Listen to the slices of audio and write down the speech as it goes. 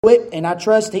it, and I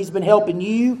trust He's been helping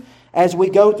you as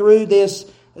we go through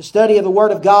this study of the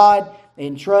Word of God,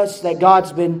 and trust that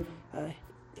God's been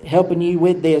helping you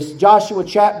with this. Joshua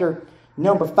chapter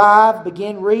number 5,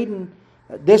 begin reading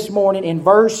this morning in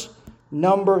verse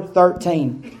number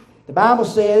 13. The Bible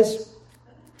says,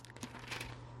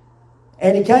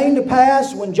 "And it came to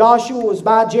pass when Joshua was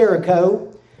by Jericho,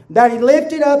 that he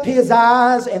lifted up his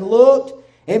eyes and looked,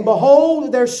 and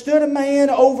behold, there stood a man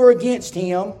over against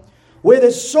him, with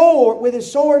his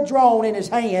sword drawn in his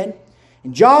hand.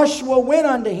 And Joshua went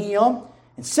unto him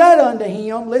and said unto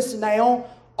him," listen now,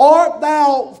 "Art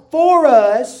thou for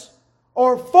us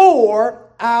or for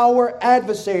our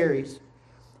adversaries?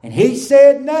 And he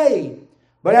said, Nay,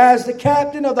 but as the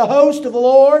captain of the host of the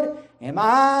Lord am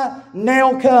I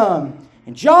now come.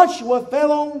 And Joshua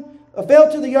fell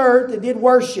to the earth and did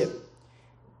worship.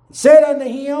 And said unto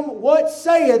him, What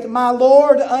saith my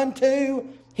Lord unto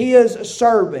his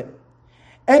servant?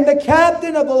 And the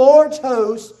captain of the Lord's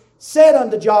host said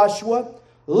unto Joshua,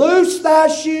 Loose thy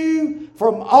shoe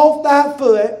from off thy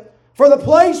foot, for the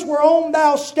place whereon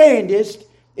thou standest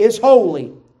is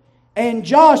holy. And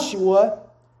Joshua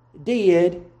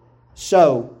did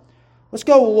so." Let's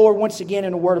go, Lord, once again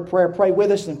in a word of prayer. Pray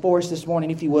with us and for us this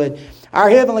morning, if you would. Our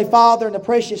Heavenly Father, in the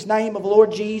precious name of the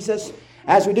Lord Jesus,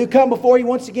 as we do come before you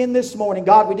once again this morning,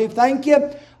 God, we do thank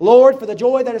you, Lord, for the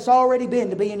joy that it's already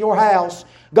been to be in your house.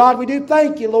 God, we do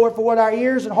thank you, Lord, for what our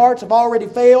ears and hearts have already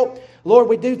felt. Lord,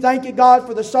 we do thank you, God,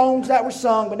 for the songs that were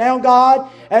sung. But now, God,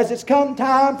 as it's come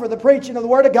time for the preaching of the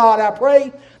Word of God, I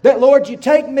pray that, Lord, you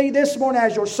take me this morning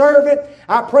as your servant.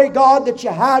 I pray, God, that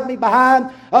you hide me behind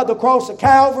the cross of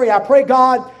Calvary. I pray,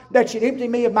 God, that you'd empty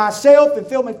me of myself and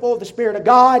fill me full of the Spirit of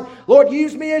God. Lord,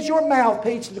 use me as your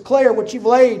mouthpiece to declare what you've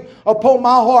laid upon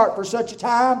my heart for such a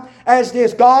time as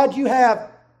this. God, you have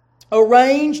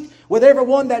arranged with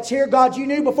everyone that's here. God, you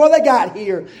knew before they got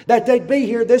here that they'd be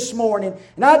here this morning.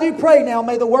 And I do pray now,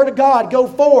 may the Word of God go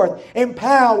forth in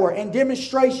power and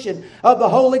demonstration of the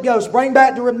Holy Ghost. Bring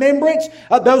back to remembrance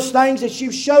of those things that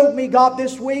you showed me, God,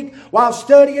 this week while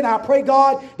studying. I pray,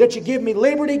 God, that you give me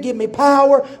liberty, give me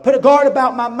power, put a guard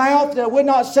about my mouth, that I would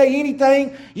not say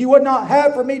anything you would not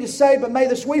have for me to say, but may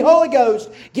the sweet Holy Ghost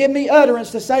give me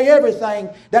utterance to say everything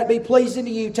that be pleasing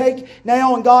to you. Take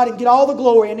now, and God, and get all the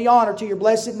glory and the honor to your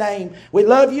blessed name. We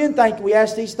love you and thank you. We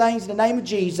ask these things in the name of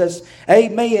Jesus.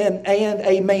 Amen and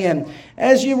amen.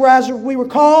 As we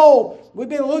recall, we've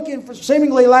been looking for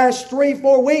seemingly last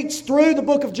 3-4 weeks through the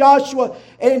book of Joshua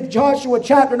and Joshua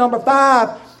chapter number 5.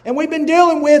 And we've been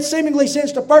dealing with, seemingly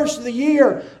since the first of the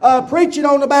year, preaching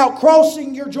on about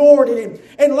crossing your Jordan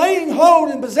and laying hold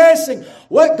and possessing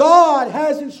what God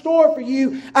has in store for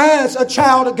you as a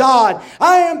child of God.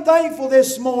 I am thankful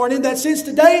this morning that since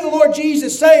the day the Lord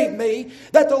Jesus saved me,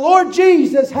 that the Lord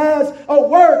Jesus has a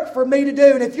work for me to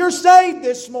do. And if you're saved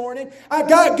this morning, I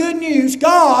got good news.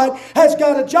 God has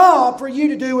got a job for you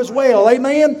to do as well.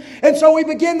 Amen? And so we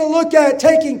begin to look at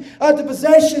taking the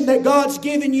possession that God's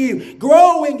given you,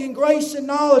 growing in grace and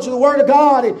knowledge of the Word of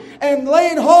God, and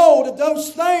laying hold of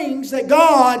those things that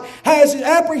God has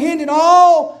apprehended,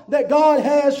 all that God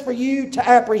has for you to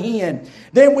apprehend.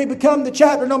 Then we become to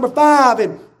chapter number 5,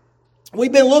 and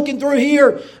we've been looking through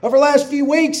here over the last few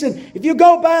weeks, and if you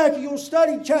go back and you'll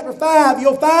study chapter 5,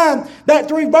 you'll find that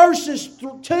through verses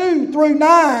 2 through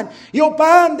 9, you'll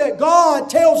find that God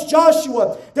tells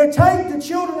Joshua to take the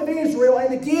children of Israel and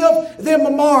to give them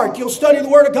a mark. You'll study the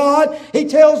Word of God. He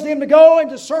tells them to go and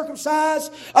to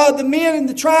circumcise the men in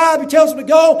the tribe. He tells them to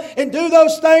go and do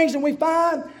those things, and we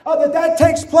find that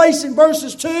takes place in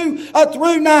verses 2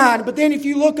 through 9. But then if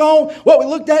you look on what we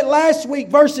looked at last week,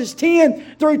 verses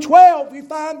 10 through 12, we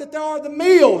find that there are the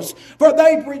meals. For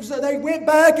they went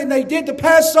back and they did the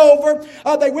Passover.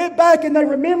 They went back and they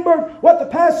remembered what the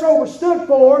Passover stood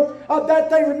for. That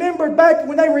they remembered back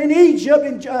when they were in Egypt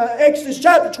in Exodus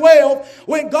chapter 12,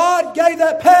 when God gave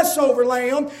that Passover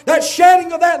lamb, that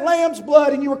shedding of that lamb's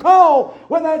blood. And you recall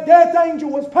when that death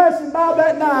angel was passing by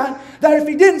that night, that if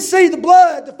he didn't see the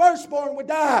blood, the firstborn would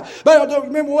die. But I don't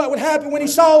remember what would happen when he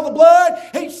saw the blood.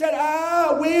 He said,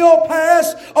 I will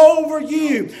pass over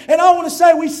you. And I want to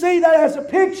say we see that as a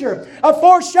picture, a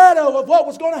foreshadow of what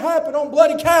was going to happen on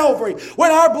bloody Calvary,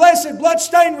 when our blessed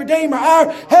blood-stained Redeemer,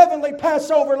 our heavenly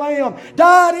Passover lamb,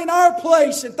 died in our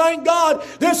place. And thank God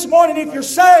this morning, if you're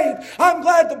saved, I'm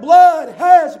glad the blood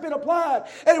has been applied.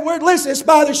 And listen, it's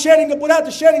by the shedding of, without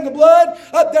the shedding of blood,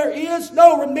 there is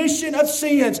no remission of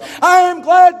sins. I am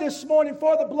glad this morning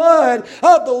for the blood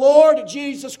of the Lord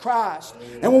Jesus Christ.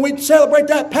 And when we celebrate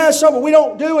that Passover, we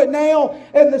don't do it now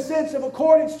in the sense of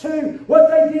accordance to what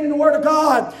they did in the Word of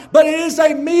God. But it is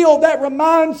a meal that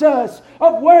reminds us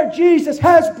of where Jesus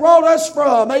has brought us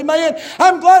from. Amen.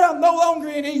 I'm glad I'm no longer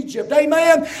in Egypt.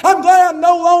 Amen. I'm glad I'm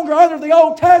no longer under the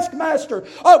old taskmaster,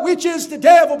 which is the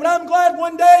devil. But I'm glad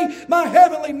one day my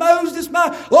heavenly Moses,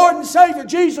 my Lord and Savior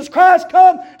Jesus Christ,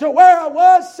 come to where I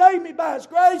was, saved me by His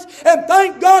grace, and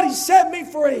thank God He set me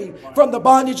free from the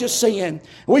bondage of sin.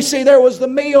 We see there was the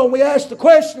meal. We asked the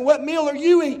question, what meal are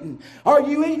you eating? Are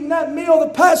you eating that meal, the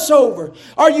Passover?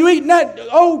 Are you eating that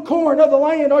old corn of the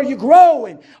land? Are you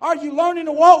growing? Are you learning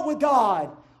to walk with God?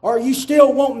 Or are you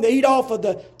still wanting to eat off of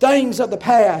the things of the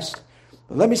past?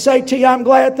 But let me say to you, I'm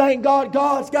glad, thank God,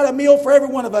 God's got a meal for every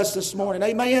one of us this morning.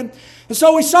 Amen. And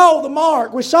so we saw the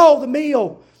mark. We saw the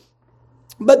meal.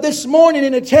 But this morning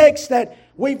in the text that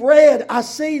we've read, I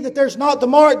see that there's not the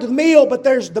mark, the meal, but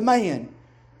there's the man.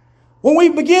 When we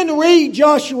begin to read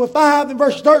Joshua 5 and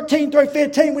verse 13 through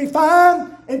 15, we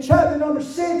find in chapter number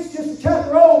 6, just a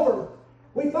chapter over,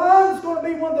 we find it's going to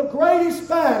be one of the greatest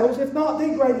battles, if not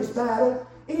the greatest battle,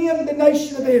 in the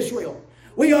nation of Israel.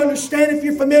 We understand, if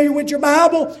you're familiar with your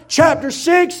Bible, chapter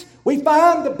 6, we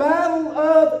find the battle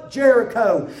of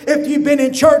Jericho. If you've been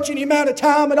in church any amount of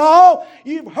time at all,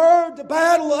 you've heard the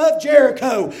battle of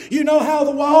Jericho. You know how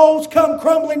the walls come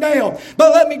crumbling down.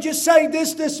 But let me just say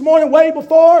this morning, way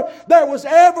before there was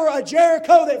ever a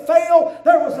Jericho that fell,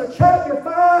 there was a chapter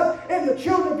 5 in the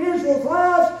children of Israel's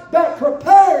lives that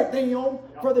prepared them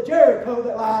for the Jericho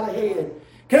that lied ahead.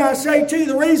 Can I say to you,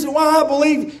 the reason why I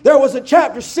believe there was a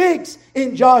chapter 6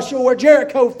 in Joshua where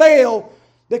Jericho fell,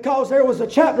 because there was a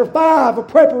chapter 5 of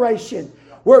preparation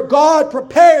where God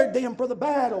prepared them for the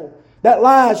battle that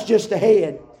lies just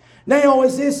ahead. Now,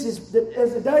 as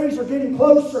the days are getting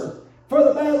closer for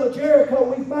the battle of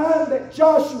Jericho, we find that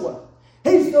Joshua,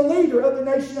 he's the leader of the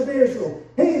nation of Israel.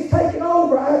 He is taken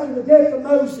over after the death of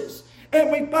Moses.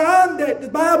 And we find that the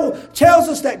Bible tells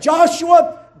us that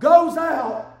Joshua goes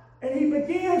out and he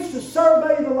begins to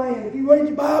survey the land. If you read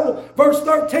your Bible, verse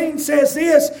 13 says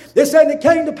this. It said, "And it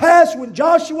came to pass when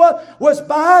Joshua was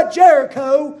by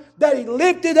Jericho that he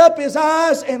lifted up his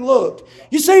eyes and looked."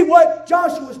 You see, what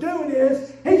Joshua's doing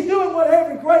is, he's doing what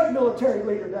every great military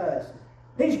leader does.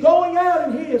 He's going out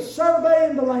and he is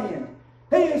surveying the land.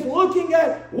 He is looking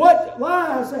at what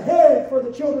lies ahead for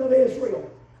the children of Israel.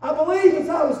 I believe, as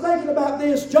I was thinking about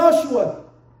this, Joshua,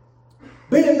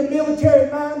 being the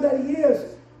military mind that he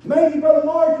is, maybe, Brother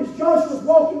Mark, as Joshua's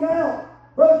walking out,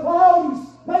 Brother Claude,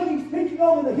 maybe he's peeking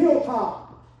over the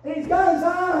hilltop, and he's got his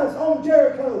eyes on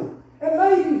Jericho.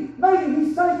 And maybe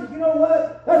he's thinking, you know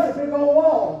what? That's a big old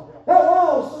wall. That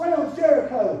wall surrounds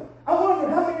Jericho. I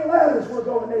wonder how many ladders we're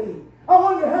going to need. I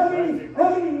wonder how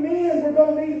many men we're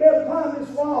going to need to be able to climb this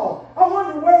wall. I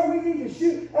wonder where we need to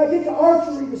shoot, get the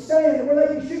archery to stand, and where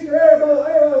they can shoot their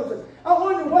arrows. And I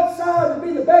wonder what side would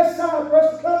be the best side for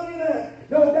us to come in at.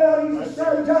 No doubt he's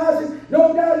strategizing.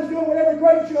 No doubt he's doing what every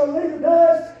great leader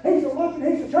does. He's looking.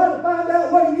 He's trying to find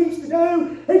out what he needs to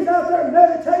do. He's out there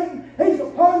meditating. He's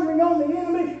pondering on the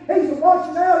enemy. He's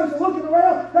watching out. He's looking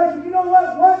around, thinking, you know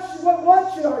what?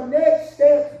 What should our next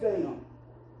steps be?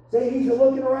 See, he's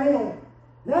looking around.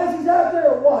 And as he's out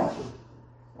there watching,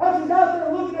 as he's out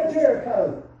there looking at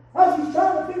Jericho, as he's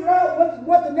trying to figure out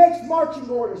what the next marching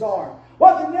orders are,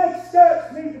 what the next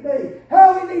steps need to be,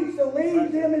 how he needs to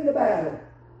lead them into battle.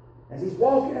 As he's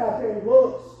walking out there, he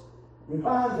looks, and he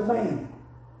finds a man.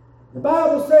 The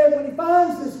Bible says when he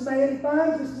finds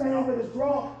this man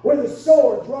with his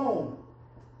sword drawn.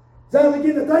 So I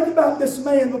begin to think about this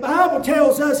man. The Bible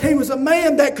tells us he was a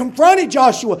man that confronted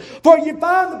Joshua. For you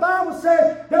find the Bible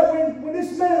said that when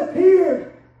this man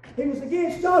appeared, he was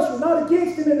against Joshua, not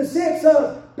against him in the sense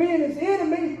of being his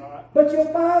enemy, but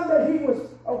you'll find that he was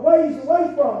a ways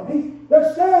away from him.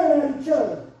 They're staring at each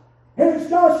other. Here's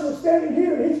Joshua standing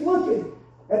here, and he's looking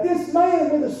at this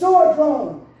man with the sword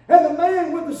drawn. And the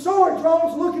man with the sword drawn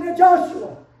is looking at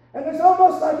Joshua. And it's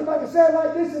almost like, if I can say it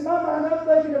like this, in my mind, I'm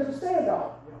thinking there's a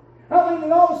standoff. I mean,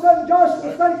 and all of a sudden Joshua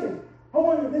was thinking, I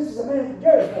wonder if this is a man from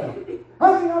Jericho.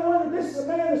 I wonder if this is a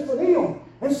man that's for them.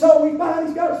 And so we find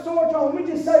he's got a sword drawn. We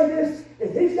just say this,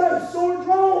 if he's got a sword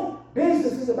drawn,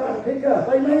 business is about to pick up.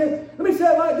 Amen? Let me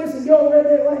say it like this and go over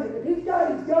that language. If he's got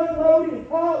his gun loaded and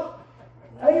cocked,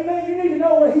 amen, you need to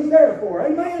know what he's there for.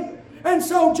 Amen? And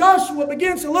so Joshua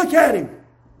begins to look at him.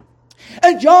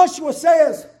 And Joshua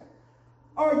says,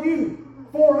 are you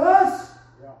for us?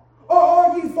 Or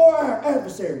are you for our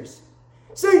adversaries?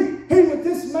 See,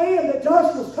 this man that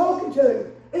Joshua's talking to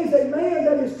is a man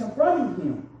that is confronting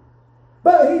him.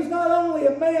 But he's not only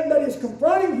a man that is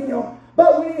confronting him,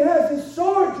 but when he has his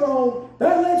sword drawn,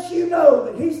 that lets you know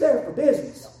that he's there for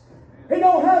business. He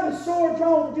don't have his sword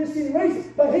drawn for just any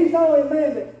reason, but he's not only a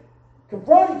man that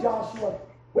confronted Joshua.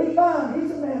 We find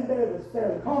he's a man there that's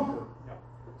there to conquer.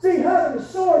 See, having his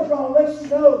sword drawn lets you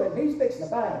know that he's fixing a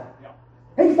battle.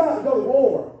 He's about to go to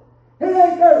war. He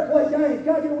ain't there to play games.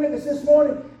 Can I get a witness this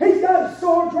morning? He's got his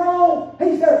sword drawn.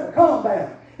 He's there for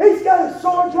combat. He's got his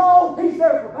sword drawn. He's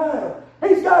there for battle.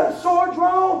 He's got his sword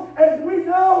drawn, and we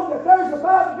know that there's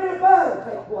about to be a battle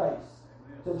take place.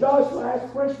 So Joshua asked the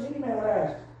question any man would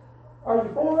ask, are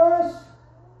you for us,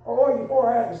 or are you for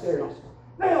our adversaries?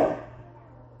 Now,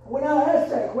 when I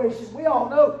ask that question, we all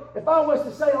know, if I was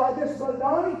to say it like this, Brother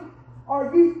Donnie,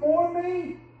 are you for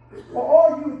me, or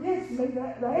are you against me?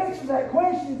 The answer to that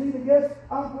question is either yes,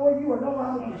 I'm for you, or no,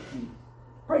 I'm against you.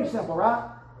 Pretty simple,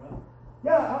 right?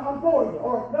 Yeah, I'm for you,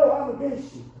 or no, I'm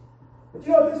against you. But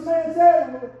you know what this man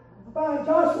said? When we find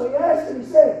Joshua, he asked him,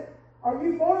 he said, are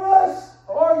you for us,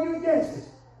 or are you against us?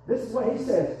 This is what he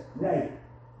says, nay.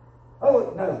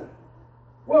 Oh, no.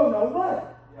 Well, no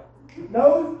what?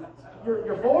 No,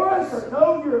 you're for us, or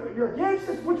no, you're against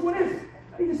us? Which one is it?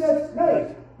 He just says,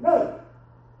 nay, no.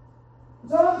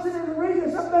 So I'm sitting there reading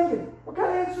this, I'm thinking, what kind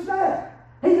of answer is that?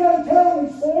 He doesn't tell him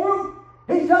he's for him.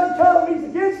 He doesn't tell him he's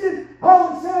against it.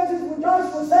 All he says is when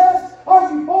Joshua says,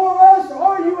 are you for us or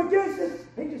are you against us?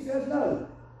 He just says no.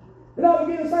 Then I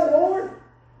begin to say, Lord,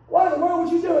 why in the world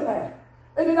would you do that?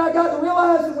 And then I got to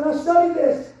realize that when I study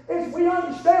this, is we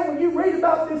understand when you read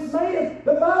about this man,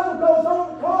 the Bible goes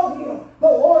on to call him the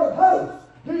Lord of hosts.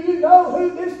 Do you know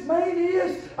who this man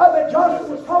is that Joshua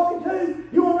was talking to?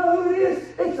 You want to know who it is?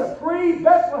 It's a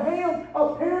pre-Bethlehem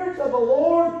appearance of the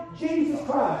Lord Jesus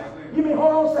Christ. You mean,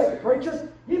 hold on a second, preacher.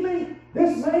 You mean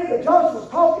this man that Joshua was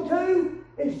talking to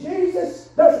is Jesus?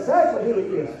 That's exactly who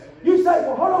he is. You say,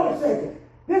 well, hold on a second.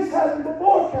 This happened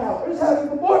before Calvary. This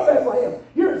happened before Bethlehem.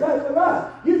 You're exactly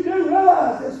right. You do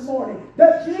realize this morning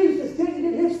that Jesus didn't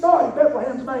get his start in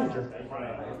Bethlehem's manger.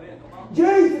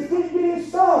 Jesus didn't get his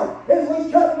start in Luke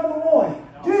chapter number 1.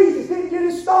 Jesus didn't get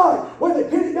his start when they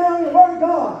put it down in the Word of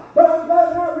God. But I'm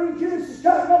glad when I read Genesis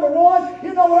chapter number 1,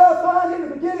 you know what I find in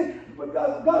the beginning?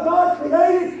 God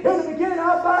created. In the beginning,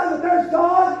 I find that there's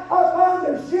God. I find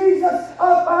there's Jesus.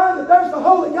 I find that there's the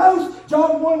Holy Ghost.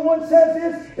 John 1:1 says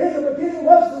this, in the beginning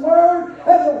was the Word,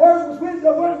 and the Word was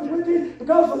with you,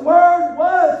 because the Word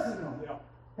was Him.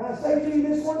 Can I say to you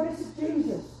this morning, this is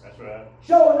Jesus. That's right.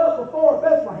 Showing up before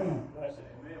Bethlehem.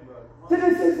 See,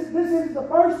 this is the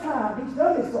first time He's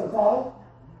done this so far.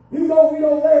 You go read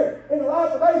over there in the life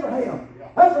of Abraham.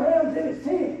 Abraham's in his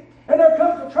tent, and there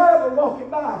comes a traveler walking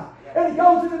by. And he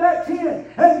goes into that tent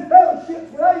and he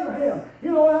fellowships with Abraham.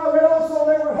 You know, and I read also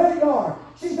there were Hagar.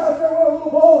 She's out there with a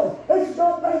little boy. And she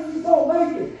don't think she's going to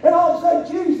make it. And all of a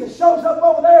sudden Jesus shows up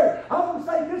over there. I'm going to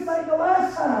say this ain't the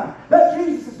last time that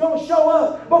Jesus is going to show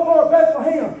up before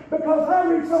Bethlehem. Because I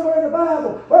read somewhere in the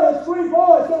Bible where there's 3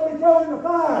 boys going to be thrown in the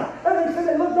fire. And they said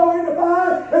they looked over in the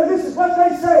fire and this is what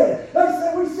they said. They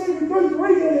said, we threw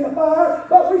 3 men in the fire,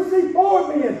 but we see 4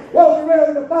 men walking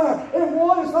around in the fire. And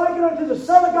one is likened unto the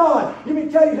Son of God. You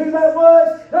mean tell you who that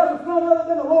was? That was none other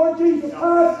than the Lord Jesus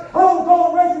Christ. I will go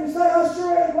on record and say I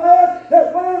sure am glad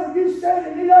that whenever you stand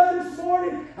in need of this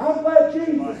morning, I'm glad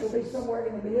Jesus will be somewhere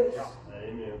in the midst.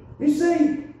 Amen. You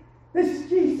see, this is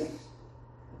Jesus.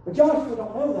 But Joshua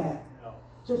don't know that.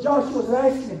 So Joshua's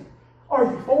asking him, are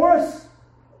you for us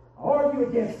or are you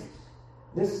against us?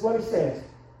 This is what he says.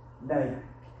 No.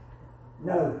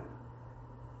 No.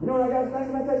 You know what I got to think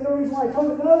about that? No reason why I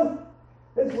told him no?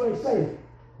 This is what he said.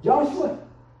 Joshua,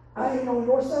 I ain't on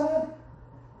your side,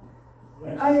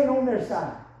 and I ain't on their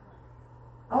side.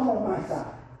 I'm on my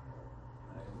side.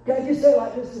 Can I just say it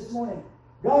like this morning?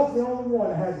 God's the only one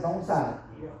that has his own side.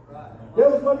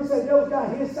 Devil's what he said, devil's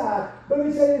got his side. But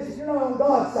he said this, if you're not on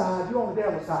God's side, you're on the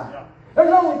devil's side. There's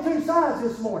only 2 sides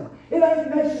this morning. It ain't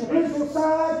the nation of Israel's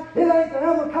side. It ain't the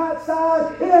Amalekite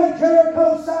side. It ain't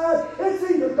Jericho's side.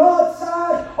 It's either God's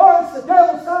side or it's the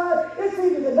devil's side. It's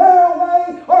either the narrow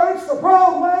way or it's the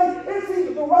broad way. It's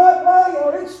either the right way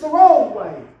or it's the wrong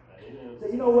way. So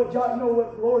you know what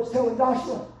the Lord's telling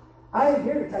Joshua? I ain't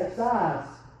here to take sides.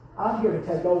 I'm here to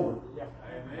take over.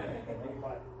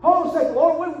 Hold on a second,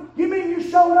 Lord. You mean you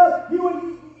showed up?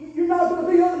 You're not going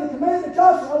to be under the command of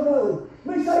Joshua? Oh, no.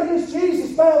 Let me say this,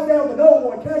 Jesus bows down to no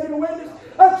one. Can I get a witness?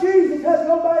 Jesus has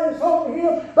nobody that's over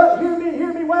him, but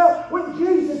hear me well. When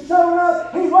Jesus showed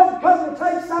up, he wasn't coming to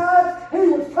take sides. He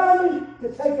was coming to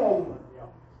take over.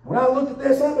 When I looked at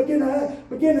this, I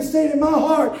began to see it in my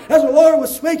heart as the Lord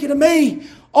was speaking to me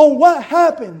on what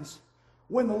happens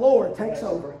when the Lord takes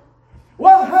over.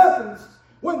 What happens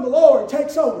when the Lord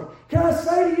takes over. Can I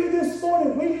say to you this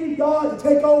morning, we need God to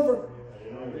take over.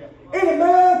 In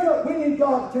America, we need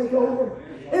God to take over.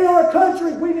 In our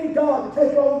country, we need God to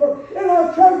take over. In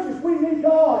our churches, we need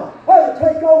God to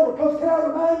take over. Because can I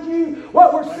remind you,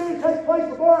 what we're seeing take place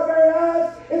before our very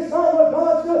eyes, it's not what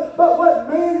God's doing, but what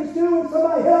man is doing.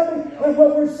 Somebody help me. And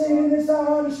what we're seeing in this hour,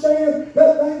 I understand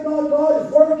that thank God God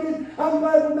is working. I'm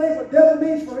glad we make what devil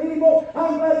means for evil.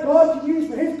 I'm glad God can use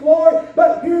for His glory.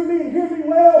 But hear me and hear me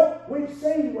well. We've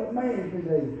seen what man can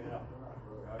do.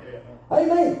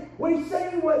 Amen. We've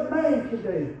seen what man can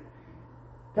do.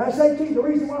 Can I say to you, the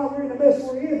reason why we're in the mess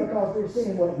we're in, because we're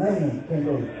seeing what man can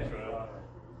do.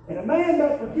 And a man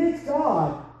that forgets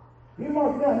God, you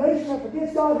mark it down, a nation that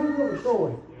forgets God, He will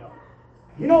destroy.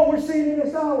 You know what we're seeing in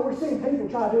this hour? We're seeing people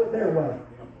try to do it their way.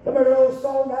 Remember the old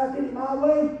song, I did it my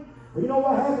way? Well, you know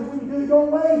what happens when you do it your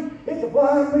way? Hit the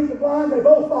blind, lead the blind, they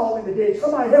both fall in the ditch.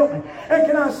 Somebody help me. And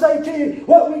can I say to you,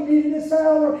 what we need in this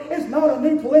hour is not a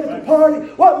new political party.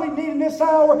 What we need in this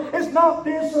hour is not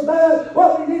this or that.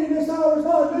 What we need in this hour is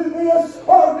not to do this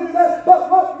or do that. But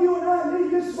what you and I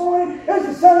need this morning is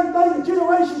the same thing the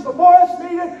generations before us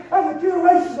needed and the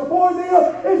generations before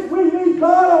them is we need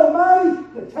God Almighty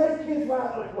to take His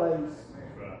rightful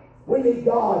place. We need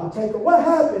God to take over. What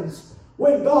happens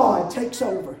when God takes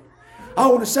over? I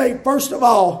want to say, first of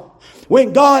all,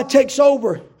 when God takes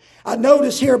over, I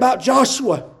notice here about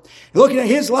Joshua, looking at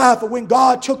his life and when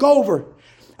God took over,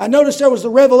 I noticed there was the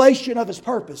revelation of His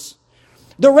purpose.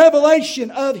 The revelation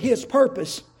of His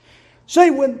purpose.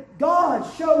 See, when God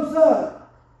shows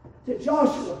up to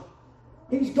Joshua,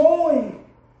 He's going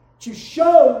to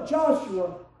show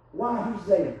Joshua why He's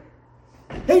there.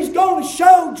 He's going to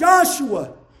show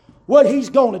Joshua what He's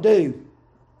going to do.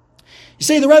 You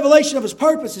see, the revelation of His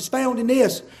purpose is found in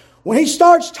this. When He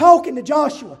starts talking to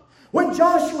Joshua, when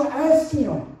Joshua asks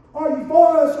him, are you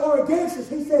for us or against us?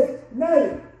 He says,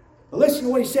 no. But listen to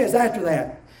what He says after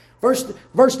that. Verse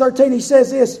 13, He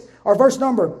says this, or verse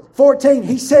number 14,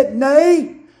 He said,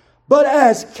 nay, but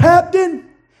as captain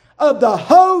of the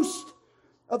host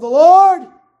of the Lord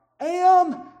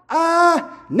am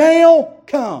I now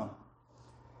come.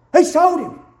 He told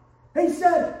him. He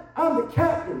said, I'm the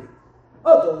captain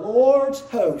of the Lord's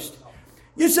host.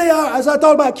 You see, as I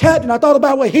thought about captain, I thought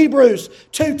about what Hebrews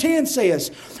 2:10 says.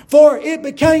 For it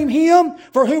became Him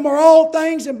for whom are all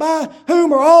things and by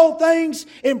whom are all things,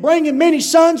 in bringing many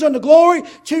sons unto glory,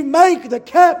 to make the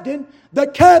captain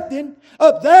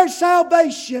of their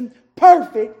salvation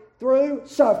perfect through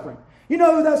suffering. You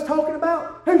know who that's talking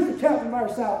about? Who's the captain of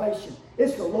our salvation?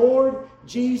 It's the Lord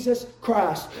Jesus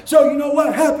Christ. So you know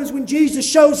what happens when Jesus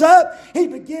shows up? He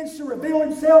begins to reveal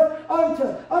Himself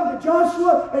unto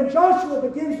Joshua, and Joshua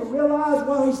begins to realize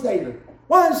why he's there.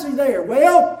 Why is he there?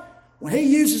 Well, when he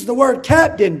uses the word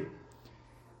captain,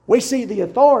 we see the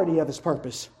authority of His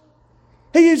purpose.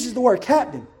 He uses the word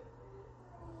captain.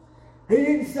 He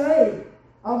didn't say,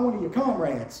 I'm one of your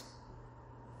comrades.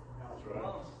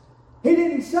 He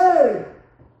didn't say,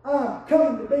 I'm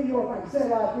coming to be your, if I can say it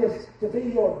like this, to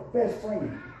be your best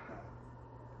friend.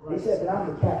 He said, but I'm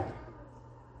the captain.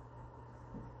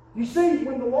 You see,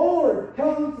 when the Lord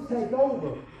comes to take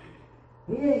over,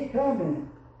 He ain't coming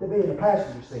to be in the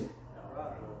passenger seat.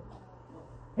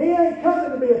 He ain't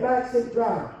coming to be a backseat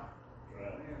driver.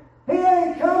 He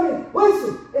ain't coming.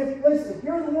 Listen, if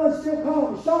you're the one still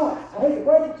calling the shots, I hate to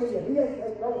break it to you, He ain't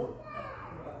taking over.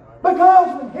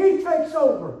 Because when He takes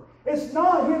over, it's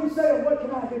not Him saying, what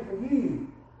can I do for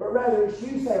you? But rather it's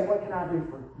you saying, what can I do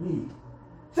for you?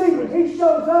 See, when He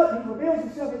shows up, He reveals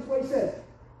Himself this way. He says,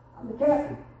 I'm the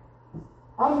captain.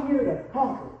 I'm here to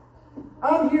conquer.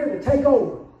 I'm here to take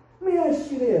over. Let me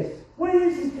ask you this. What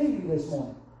is He to you this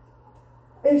morning?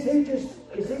 Is he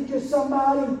just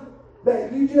somebody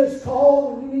that you just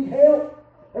call when you need help?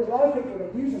 There's a lot of people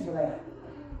that use Him for that.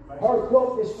 I heard a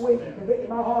quote this week that convicted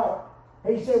my heart.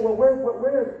 He said, well, what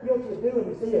we're guilty of doing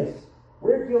is this.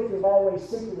 We're guilty of always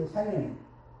seeking His hand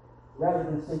rather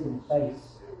than seeking His face.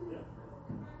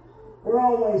 We're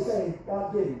always saying,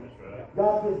 God give me.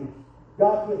 God give me.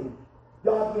 God give me.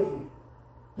 God give me.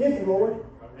 Give me, Lord.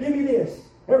 Give me this.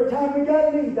 Every time we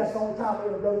got a need, that's the only time we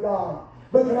ever go to God.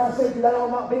 But can I say to you, that ought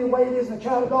not be the way it is in a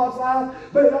child of God's life,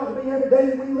 but it ought to be every day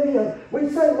that we live. We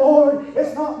say, Lord,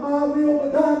 it's not my will,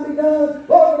 but thine be done.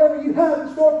 Lord, whatever you have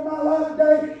in store for my life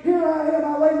today, here I am,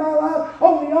 I lay my life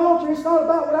on the altar. It's not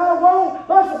about what I want,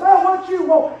 but it's about what you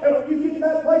want. And when you get to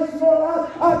that place in your life,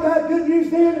 I've got good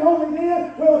news then, and only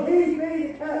then will He be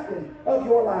the captain of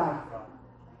your life.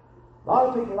 A lot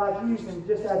of people like using Him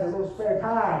just as a little spare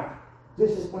tire.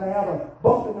 This is when they have a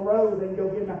bump in the road, they can go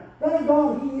get Him. Thank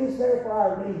God He is there for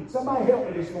our needs. Somebody help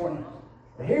me this morning.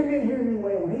 But hear me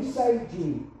well. When He saved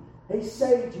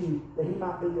you that He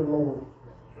might be your Lord.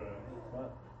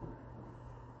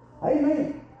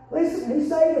 Amen. Listen, He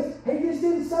saved us. He just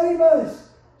didn't save us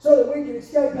so that we could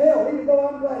escape hell, even though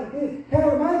I'm glad He did. Can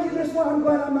I remind you this one? I'm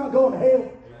glad I'm not going to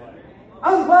hell.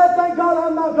 I'm glad, thank God,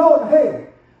 I'm not going to hell.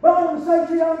 But I want to say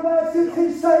to you, I'm glad since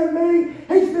He saved me,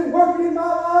 He's been working in my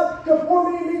life to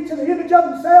form me into the image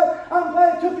of Himself. I'm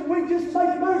glad it took Him weeks just to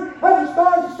make the moon and the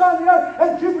stars and sun and the earth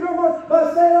and Jupiter and Mars. But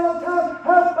I say it all the time,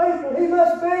 how faithful He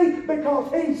must be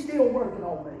because He's still working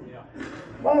on me.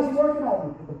 Why is He working on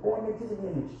me? To form me to the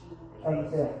image of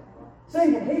Himself.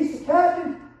 See, when He's the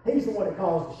captain, He's the one that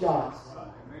calls the shots.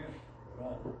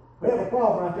 We have a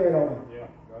problem right there, don't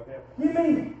we? You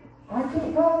mean I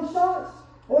can't call the shots?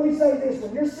 Well, let me say this.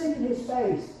 When you're seeking His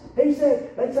face, He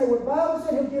said, they say, well, the Bible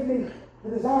said He'll give me the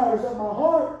desires of my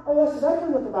heart. Oh, that's exactly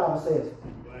what the Bible says.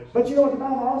 But you know what the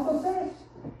Bible also says?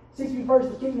 Seek ye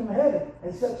first the kingdom of heaven,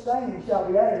 and such things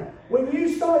shall be added. When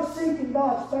you start seeking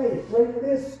God's face, ready for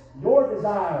this? Your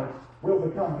desires will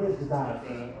become His desires.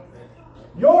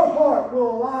 Your heart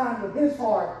will align with His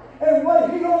heart. And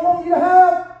what He don't want you to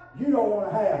have, you don't want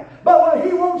to have. But what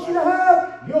He wants you to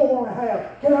have, you'll want to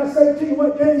have. Can I say to you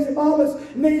what daddies and mamas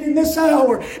need in this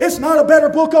hour? It's not a better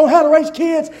book on how to raise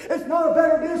kids. It's not a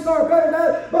better this or a better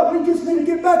that. But we just need to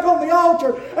get back on the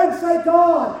altar and say,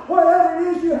 God, whatever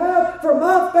it is you have for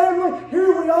my family,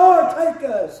 here we are. Take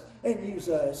us and use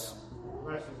us.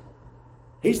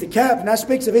 He's the captain. That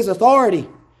speaks of His authority.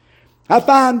 I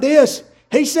find this.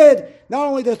 He said, not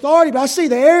only the authority, but I see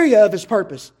the area of His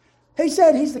purpose. He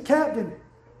said He's the captain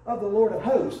of the Lord of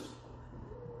hosts.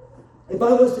 If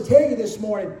I was to tell you this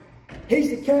morning,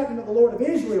 He's the captain of the Lord of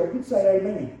Israel, you'd say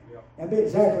amen. And be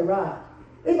exactly right.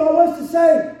 If I was to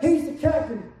say He's the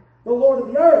captain, the Lord of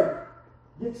the earth,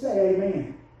 you'd say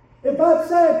amen. If I'd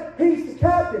said He's the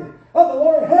captain of the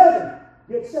Lord of heaven,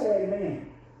 you'd say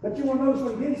amen. But you want to notice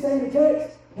what He didn't say in the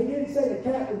text? He didn't say the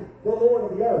captain, the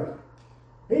Lord of the earth.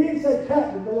 He didn't say the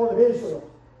captain, the Lord of Israel.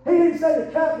 He didn't say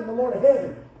the captain, the Lord of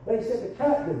heaven. But He said the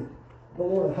captain, the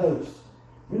Lord of hosts.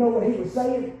 You know what He was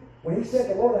saying? When He said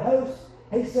the Lord of hosts,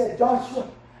 He said, Joshua,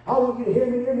 I want you to hear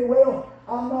me well.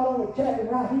 I'm not only captain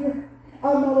right here.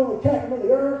 I'm not only captain of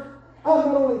the earth. I'm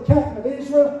not only the captain of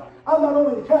Israel. I'm not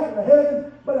only the captain of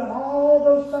heaven, but I'm all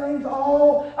those things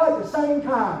all at the same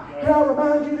time. Can I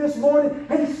remind you this morning,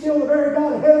 He's still the very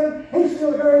God of heaven. He's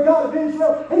still the very God of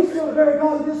Israel. He's still the very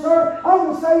God of this earth. I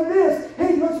want to say this.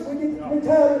 We get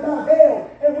mentality about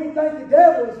hell, and we think the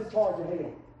devil is in charge of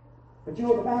hell. But you know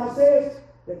what the Bible says?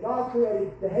 That God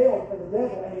created the hell for the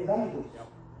devil and his angels.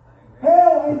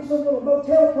 Hell ain't some little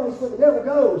motel place where the devil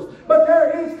goes. But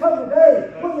there is coming a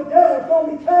day when the devil is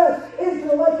going to be cast into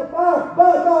the lake of fire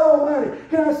by God Almighty.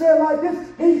 Can I say it like this?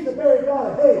 He's the very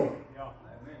God of hell.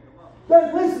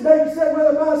 But listen, David said,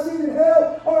 whether if I sin in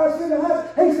hell or I sin in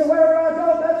heaven, he said, wherever I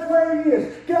go, that's where He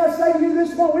is. Can I say to you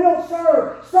this morning, we don't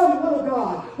serve some little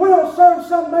God. We don't serve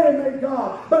some man-made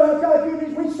God. But I've got to give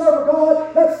you, we serve a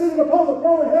God that's sitting upon the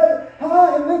throne of heaven,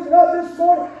 high and lifted up this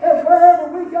morning, and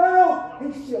wherever we go,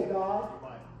 He's still God.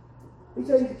 He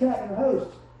said He's the captain of the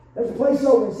host. There's a place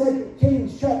over in 2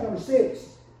 Kings chapter number 6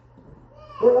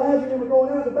 where Elijah and them were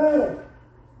going out to battle.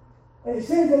 And He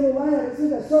sends a little lad, He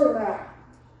sends that servant out.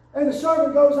 And the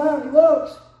servant goes out and he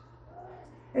looks,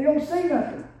 and he don't see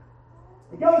nothing.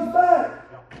 He goes back,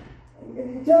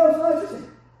 and he tells Elijah,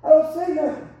 I don't see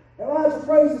nothing. And Elijah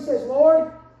prays and says, Lord,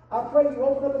 I pray You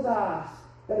open up his eyes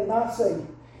that he might see.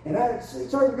 And that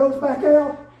servant goes back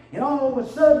out, and all of a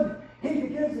sudden, he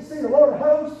begins to see the Lord of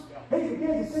hosts. He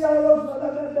begins to see all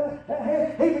those,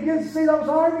 he begins to see those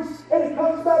armies, and he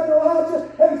comes back to Elijah,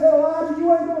 and he says, Elijah,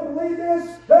 you ain't going to believe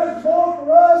this. There's more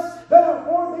for us than our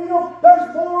for them.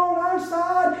 There's more on our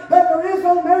side than there is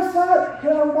on their side.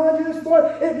 Can I remind you this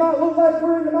morning? It might look like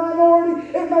we're in the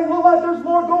minority. It may look like there's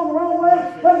more going the wrong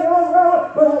way than the other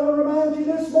way. But I want to remind you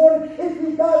this morning, if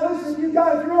you guys listen, you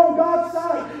guys, you're on God's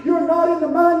side. You're not in the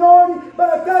minority, but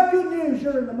I've got good news.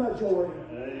 You're in the majority.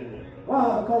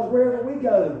 Why? Because wherever we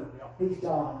go, He's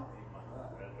God.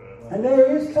 And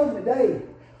there is coming a day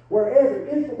where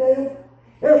every infidel,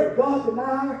 every God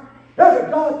denier, every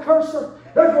God curser,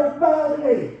 they're going to bow the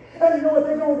knee. And you know what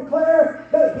they're going to declare?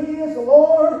 That He is the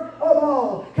Lord of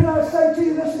all. Can I say to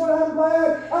you this one? I'm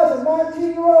glad as a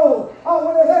 19-year-old, I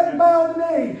went ahead and bowed the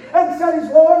knee and said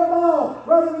He's Lord of all.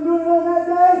 Rather than doing it on that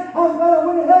day, I'm glad I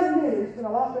went ahead and did it. It's been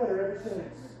a lot better ever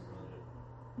since.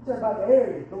 He said about the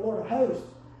area, the Lord of hosts.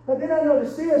 But then I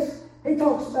noticed this. He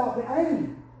talks about the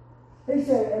aim. He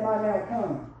said, am I now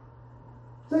come?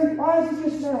 See, why is He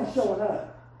just now showing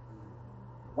up?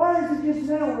 Why is He just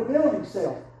now revealing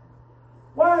Himself?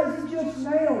 Why is He just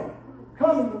now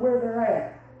coming to where they're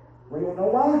at. We don't know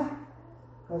why.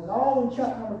 Because all in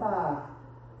chapter number 5,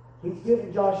 he's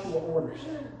giving Joshua orders.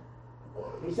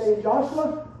 He said,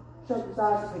 Joshua,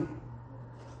 circumcise the people.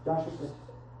 Joshua says,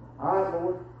 all right,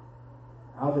 Lord,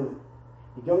 I'll do it.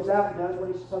 He goes out and does what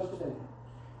he's supposed to do.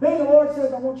 Then the Lord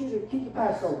says, I want you to keep the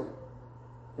Passover.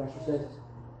 Joshua says,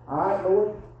 all right,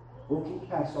 Lord, we'll keep the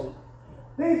Passover.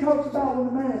 Then he talks about when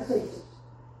the manna ceases.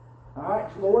 All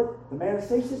right, Lord, the manna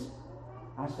ceases.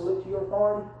 I salute to your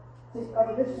authority. See, up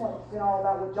to this point, it's been all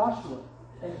about what Joshua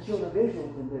and the children of Israel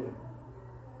have been doing.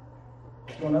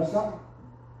 You want to know something?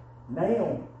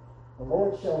 Now, the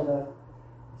Lord showed up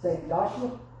saying,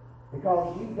 Joshua,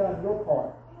 because you've done your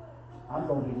part, I'm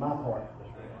going to do my part.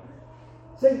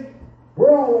 See,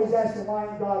 we're always asking why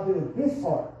ain't God doing his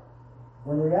part?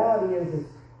 When the reality is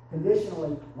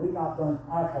conditionally, we've not done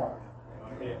our part.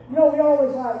 You know, we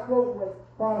always like quote what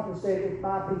Chronicles said, it's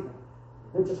my people,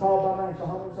 which are called by my name, so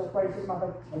humble themselves, pray, seek my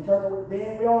face, and turn away.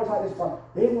 Then we always like this part.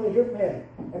 Then we hear from heaven,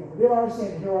 and forgive our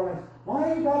sins, and heal our land.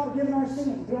 Why ain't God forgiving our sins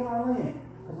and healing our land?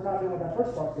 Because we're not doing what that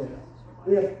first part says.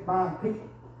 If my people,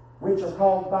 which are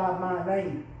called by my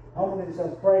name, humble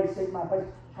themselves, pray, seek my face,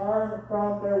 turn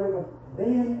from their wicked,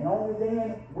 then and only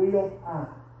then will I.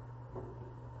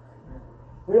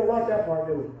 We don't like that part,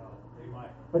 do we?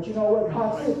 But you know what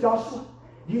God says, Joshua?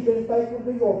 You've been faithful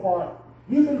to do your part.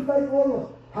 You've been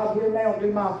faithful. I'm here now to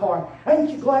do my part. Ain't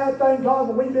you glad, thank God,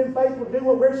 that we've been faithful to do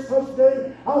what we're supposed to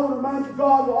do? I want to remind you,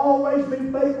 God will always be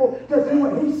faithful to do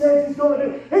what He says He's going to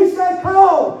do. He said,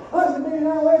 call unto me and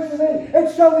I'll answer thee,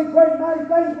 and show thee great and mighty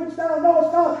things which thou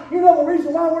knowest not. You know the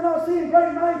reason why we're not seeing great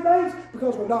and mighty things?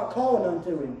 Because we're not calling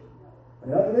unto Him.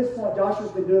 And up to this point,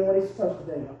 Joshua's been doing what he's supposed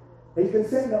to do. He's been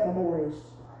setting up memorials.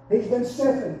 He's been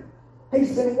stepping.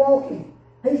 He's been walking.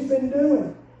 He's been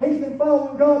doing. He's been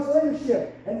following God's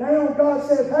leadership. And now God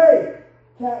says, hey,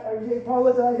 hey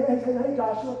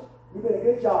Joshua, you did a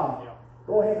good job.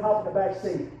 Go ahead and hop in the back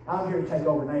seat. I'm here to take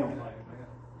over now.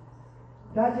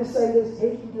 Can I just say this?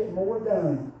 He can get more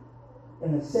done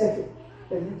in a second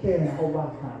than you can in a whole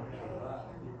lifetime.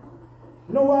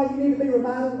 You know why you need to be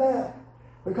reminded of that?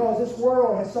 Because this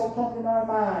world has so pumped in our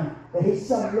mind that He's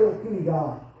some little puny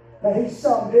God. That He's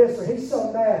some this or He's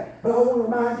some that. But I want to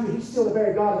remind you, He's still the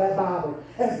very God of that Bible.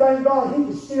 And thank God He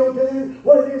can still do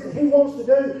what it is that He wants to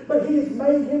do. But He has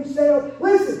made Himself,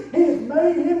 listen, He has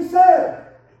made Himself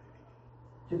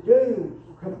to do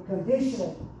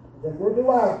conditional that we'll do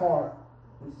our part.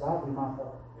 He said, I'll do my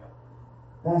part.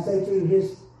 And I say to you,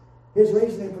 His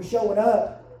reasoning for showing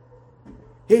up,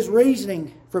 His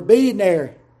reasoning for being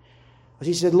there, was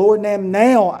He said, Lord,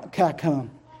 now can I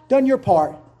come. Done your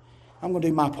part. I'm going to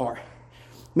do my part.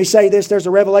 Let me say this. There's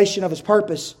a revelation of His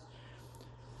purpose.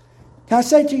 Can I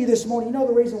say to you this morning, you know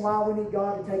the reason why we need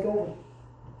God to take over?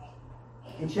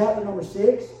 In chapter number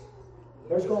 6,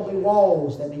 there's going to be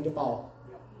walls that need to fall.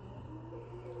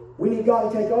 We need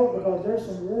God to take over because there's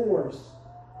some wars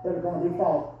that are going to be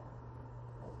fought.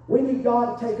 We need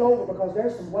God to take over because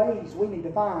there's some ways we need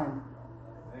to find.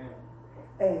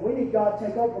 And we need God to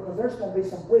take over because there's going to be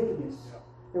some wickedness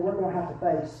that we're going to have to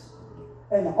face.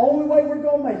 And the only way we're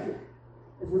going to make it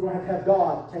is we're going to have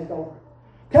God take over.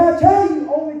 Can I tell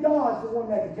you, only God's the one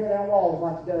that can tear down walls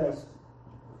like He does.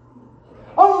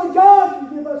 Only God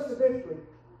can give us the victory.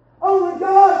 Only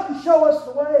God can show us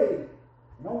the way.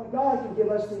 And only God can give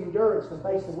us the endurance to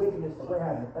face the wickedness that we're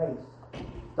having to face.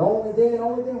 Only then,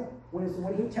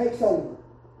 when He takes over,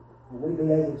 will we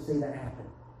be able to see that happen.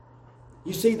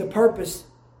 You see the purpose,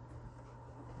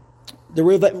 the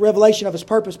revelation of His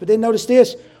purpose. But then notice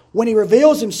this. When He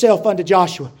reveals Himself unto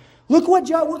Joshua. Look what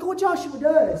Joshua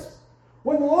does.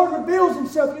 When the Lord reveals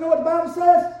Himself, you know what the Bible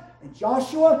says? And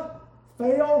Joshua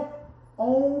fell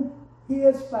on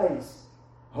his face.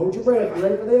 Hold your breath. You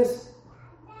ready for this?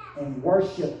 And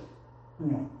worshiped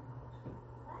Him.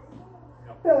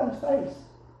 Fell on his face.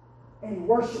 And he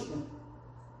worshiped Him.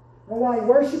 You know why he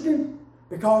worshiped Him?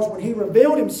 Because when He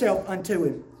revealed Himself unto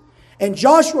him, and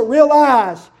Joshua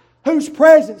realized whose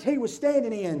presence he was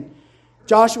standing in,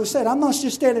 Joshua said, I'm not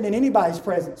just standing in anybody's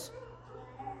presence,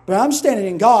 but I'm standing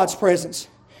in God's presence.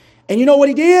 And you know what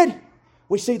he did?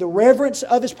 We see the reverence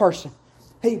of his person.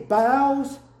 He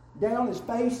bows down his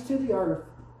face to the earth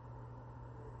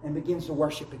and begins to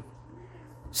worship Him.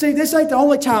 See, this ain't the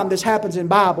only time this happens in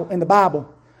the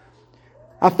Bible.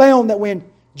 I found that when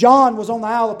John was on the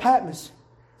Isle of Patmos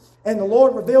and the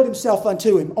Lord revealed Himself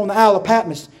unto him on the Isle of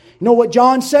Patmos, you know what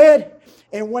John said?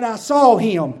 And when I saw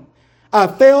Him, I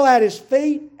fell at His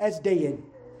feet as dead.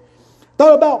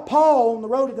 Thought about Paul on the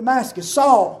road to Damascus.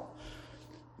 Saul,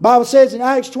 Bible says in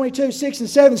Acts 22, 6 and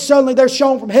 7, suddenly there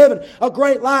shone from heaven a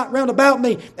great light round about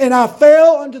me, and I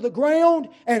fell unto the ground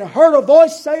and heard a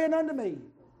voice saying unto me.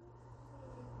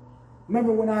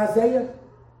 Remember when Isaiah,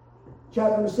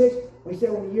 chapter number 6, we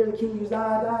said when the year the king Uzziah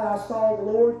died, I saw the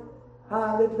Lord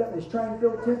high and lifted up, and his train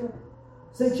filled the temple.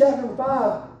 See, chapter number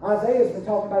 5, Isaiah's been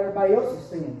talking about everybody else's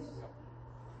sins.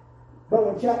 But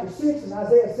when chapter 6 and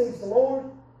Isaiah sees the Lord,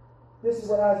 this is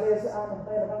what Isaiah said, I'm a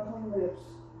man of unclean lips.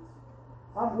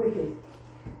 I'm wicked.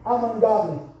 I'm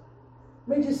ungodly.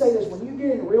 Let me just say this. When you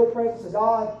get in the real presence of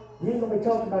God, you ain't going to be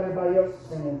talking about everybody else's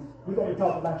sins. You're going to be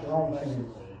talking about your own sins.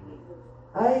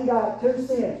 I ain't got 2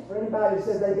 cents for anybody that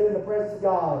says they've been in the presence of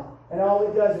God, and all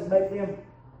it does is make them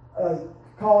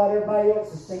call out everybody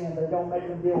else's sin, but it don't make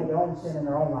them deal with their own sin in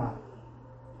their own life.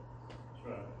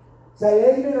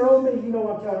 Say, amen or oh me, you know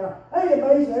what I'm telling you. Ain't it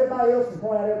amazing everybody else can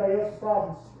point out everybody else's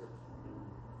problems?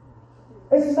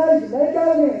 It's amazing. They've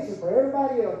got an answer for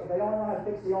everybody else, but they don't know how to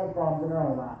fix their own problems in their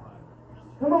own life.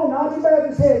 Come on, nod your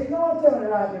Baptist head. You know what I'm telling you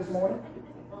right this morning.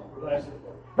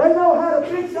 They know how to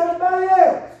fix everybody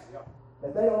else,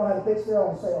 but they don't know how to fix their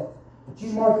own self. But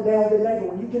you mark it down with your neighbor.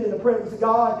 When you get in the presence of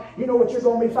God, you know what you're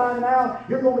going to be finding out?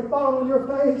 You're going to be falling on your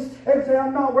face and say,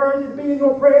 I'm not worthy to be in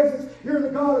your presence. You're the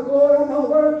God of glory. I'm not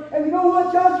worthy. And you know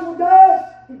what Joshua does?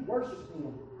 He worships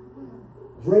him.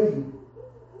 He's reading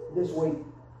this week.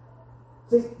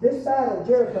 See, this battle of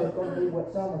Jericho is going to be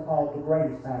what some have called the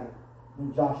greatest battle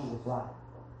in Joshua's life.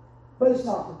 But it's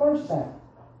not the first battle.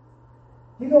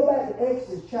 You go back to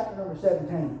Exodus chapter number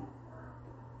 17.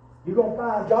 You're going to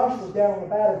find Joshua's down on the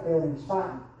battlefield and he's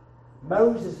fighting.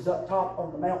 Moses is up top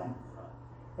on the mountain.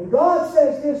 And God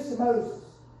says this to Moses,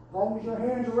 as long as your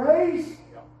hands are raised,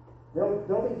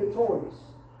 they'll be victorious.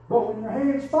 But when your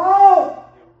hands fall,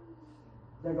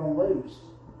 they're going to lose.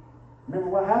 Remember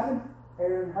what happened?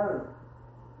 Aaron heard.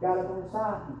 Got up on the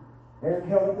side. Aaron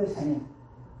held up his hand.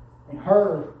 And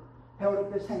Hur held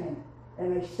up his hand.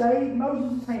 And they saved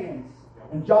Moses' hands.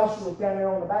 And Joshua was down there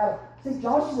on the battle. See,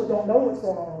 Joshua don't know what's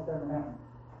going on up there in the mountain.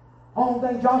 Only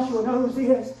thing Joshua knows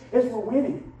is we're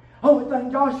winning. Only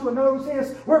thing Joshua knows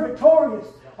is we're victorious.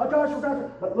 But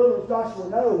little does Joshua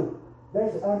know,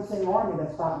 there's an unseen army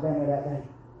that's fighting down there that day.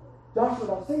 Joshua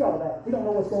don't see all that. He don't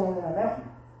know what's going on in that mountain.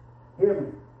 Hear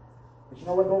me. But you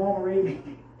know what? Go home and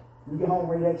read. You get home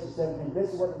and read Exodus 17.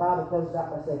 This is what the Bible closes out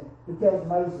by saying. He tells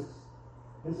Moses,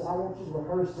 he said, I want you to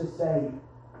rehearse this day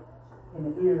in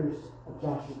the ears of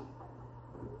Joshua.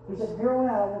 He said, from here on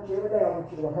out, I want you every day, I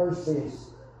want you to rehearse this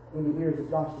in the ears of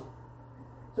Joshua.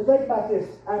 So think about this.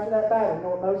 After that battle, you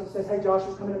know what Moses says? Hey,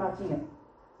 Joshua, come into my tent.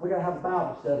 We're going to have a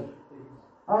Bible study.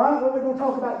 All right, what we're going to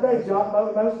talk about today,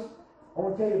 Moses? I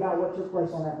want to tell you about what took place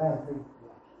on that battlefield.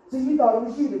 See, you thought it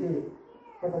was you that did it,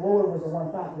 but the Lord was the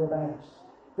one fighting your battles.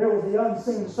 There was the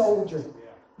unseen soldier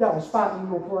that was fighting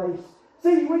your place.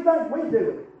 See, we think we do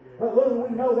it, but little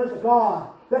we know there's a God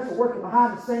that's working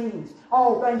behind the scenes.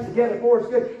 All things together for us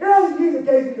good. It wasn't you that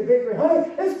gave you the victory,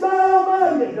 honey. It's God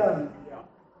Almighty that done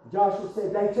it. Joshua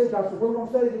said, day 2, Joshua, what are we going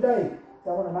to study today?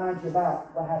 So I want to remind you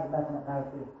about what happened back on that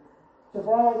battlefield. So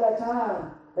for all that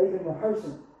time, they've been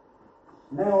rehearsing.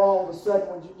 Now all of a sudden,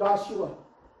 when Joshua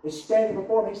is standing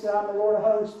before me, he said, I'm the Lord of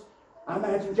hosts. I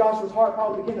imagine Joshua's heart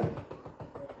probably began to,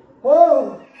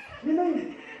 whoa, you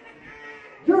mean,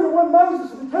 you're the one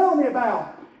Moses was telling me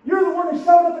about. You're the one that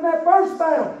showed up in that first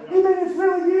battle. You mean it's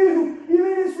really you? You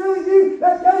mean it's really you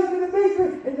that gave me the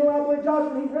victory? And you know, I believe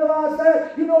Joshua, when he realized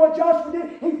that, you know what Joshua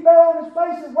did? He fell on his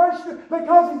face and worshiped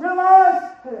because he realized,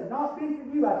 had it not been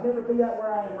for you, I'd never be out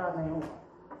where I am right now.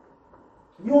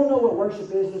 You don't know what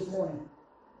worship is this morning.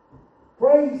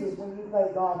 Praise is when you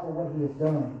thank God for what He has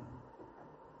done.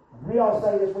 We all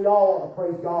say this, we all ought to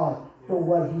praise God for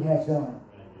what He has done.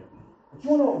 But you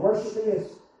want to know what worship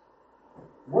is?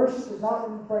 Worship is not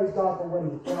when you praise God for what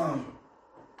He's done.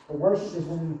 But worship is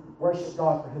when you worship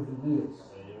God for who He is.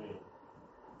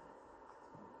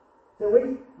 So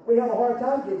we have a hard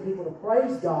time getting people to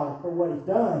praise God for what He's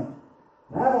done.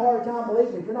 And I have a hard time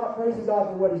believing if you're not praising God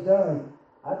for what He's done,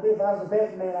 I think if I was a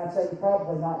betting man, I'd say you're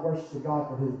probably not worshiping God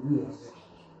for who He is.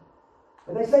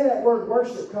 But they say that word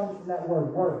worship comes from that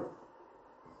word worth.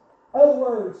 In other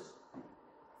words,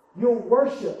 you'll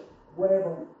worship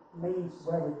whatever means,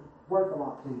 whatever worth a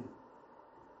lot to you.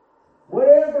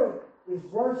 Whatever is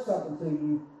worth something to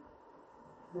you,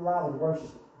 you're liable to worship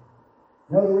it.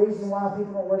 You know the reason why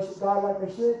people don't worship God like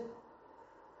they should?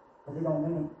 Because He don't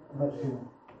mean much to them.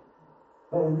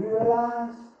 But when you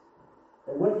realize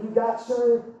that what you got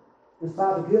served is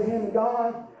by the good hand of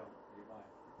God,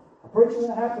 a preacher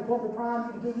won't have to pump the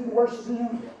prime to get you to worship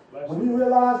Him. When you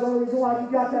realize the only reason why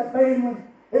you got that family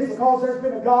It's because there's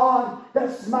been a God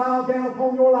that smiled down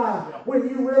upon your life. When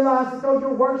you realize that though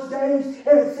your worst days,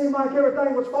 and it seemed like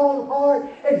everything was falling apart,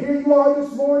 and here you are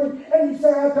this morning, and you say,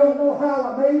 I don't know how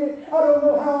I made it. I don't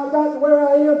know how I got to where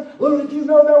I am. Little did you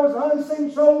know there was an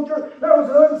unseen soldier, there was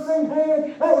an unseen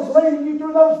hand that was leading you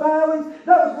through those valleys,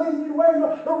 that was leading you to where you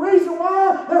are. The reason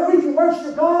why that we can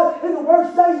worship God in the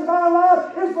worst days of our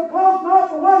life is because not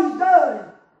for what He's done,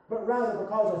 but rather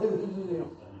because of who He is.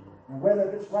 And whether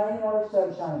it's raining or it's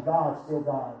sunshine, God's still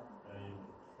God.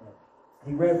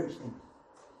 He reverenced Him.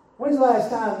 When's the last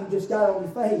time you just got on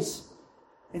your face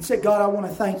and said, God, I want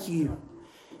to thank you.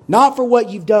 Not for what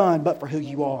you've done, but for who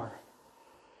you are.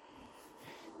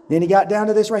 Then he got down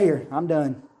to this right here. I'm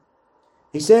done.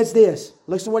 He says this.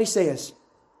 Listen to what he says.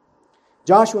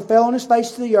 Joshua fell on his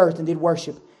face to the earth and did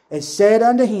worship, and said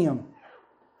unto him,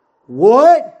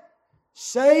 What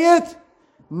saith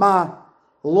my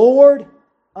Lord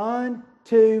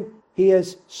unto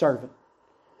his servant?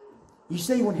 You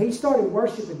see, when he started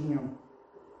worshiping Him,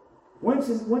 once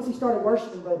he started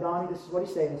worshiping Brother Donnie, this is what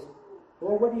he says.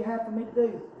 Lord, what do you have for me to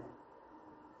do?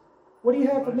 What do you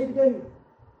have for me to do?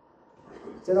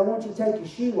 He said, I want you to take your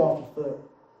shoe off your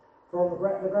foot from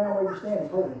the ground where you're standing.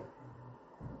 Hold it.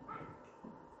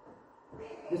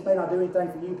 This may not do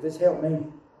anything for you, but this helped me.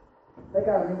 I think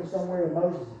I remember somewhere in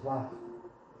Moses' life.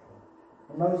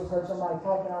 And Moses heard somebody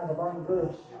talking out of a burning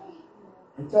bush.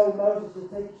 He told Moses to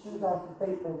take your shoes off your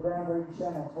feet from the ground where you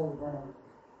stand on holy ground.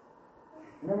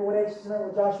 Remember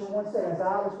what Joshua once said, as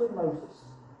I was with Moses,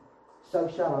 so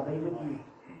shall I be with you.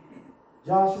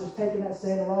 Joshua was taking that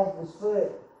sandal off of his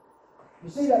foot. You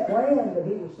see, that ground that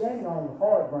he was standing on was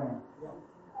hard ground.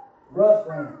 Rough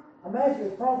ground. Imagine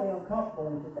it's probably uncomfortable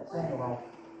when you put that sandal off.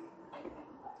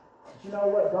 But you know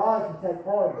what? God can take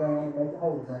hard ground and make it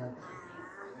holy ground.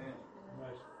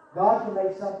 God can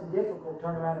make something difficult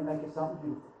turn around and make it something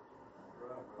beautiful.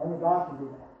 Only God can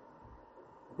do that.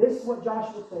 This is what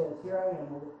Joshua says. Here I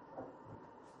am, Lord.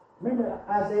 Remember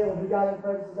Isaiah when he got in the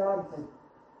presence of God and said,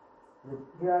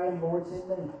 Here I am, Lord, send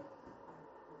me.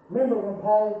 Remember when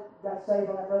Paul got saved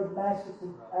on that road to Damascus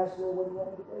and asked Lord, what do you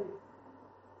want me to do?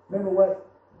 Remember what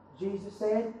Jesus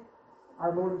said,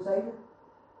 our Lord and Savior?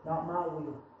 Not my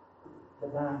will,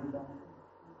 but thine be done.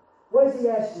 What is He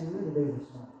asking you to do this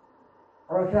morning?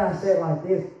 Or can I say it like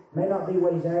this? It may not be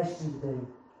what He's asked you to do.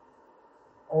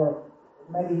 Or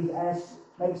maybe He's asked,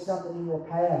 maybe something in your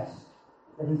past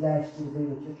that He's asked you to do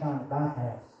that you're trying to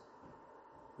bypass.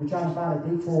 You're trying to find a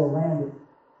detour around it.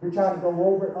 You're trying to go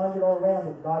over it, under, or around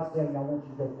it. God's telling you, I want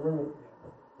you to go through it.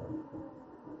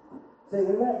 See,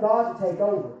 we want God to take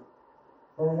over.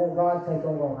 Or we want God to take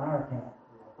over on our account.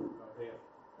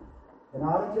 But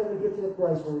not until we get to the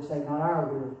place where we say, not our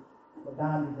will, but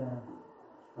thine be done.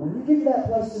 When you get to that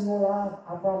place in your life,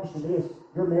 I promise you this,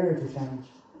 your marriage will change.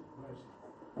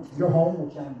 Your home will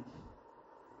change.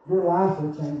 Your life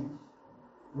will change.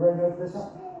 You ready to know this?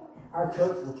 Our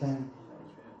church will change.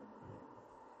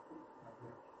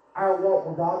 Our walk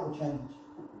with God will change.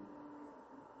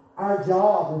 Our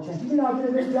job will change. You may not get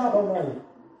a new job, don't know.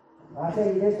 I tell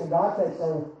you this, when God takes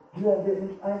over, you won't get.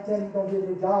 I ain't telling you you're going to get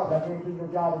a new job. I guarantee your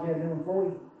job will get a new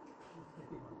employee.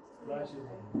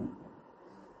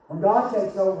 When God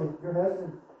takes over, your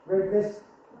husband, ready for this?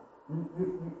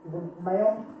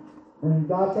 Ma'am, when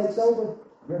God takes over,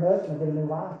 your husband will get a new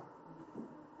wife.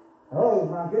 Oh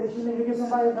my goodness, you need to get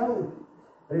somebody to know.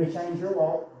 But it'll change your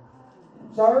walk.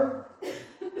 Sir,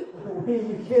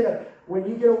 when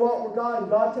you get a walk with God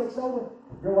and God takes over,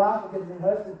 your wife will get a new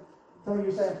husband. So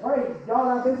you're saying, praise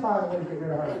God, I've been finding a way to get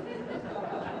rid of her.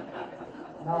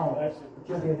 No, but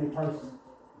you'll be a new person.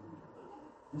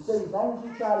 You see, as long as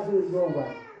you try to do it your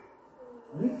way,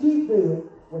 you keep doing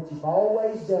what you've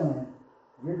always done,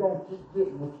 you're going to keep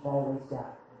getting what you've always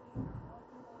got.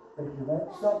 But if you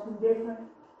want something different,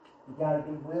 you've got to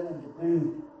be willing to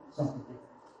do something different.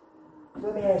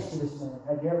 Let me ask you this morning,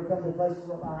 have you ever come to a place in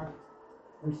your life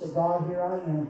where you say, God, here I am.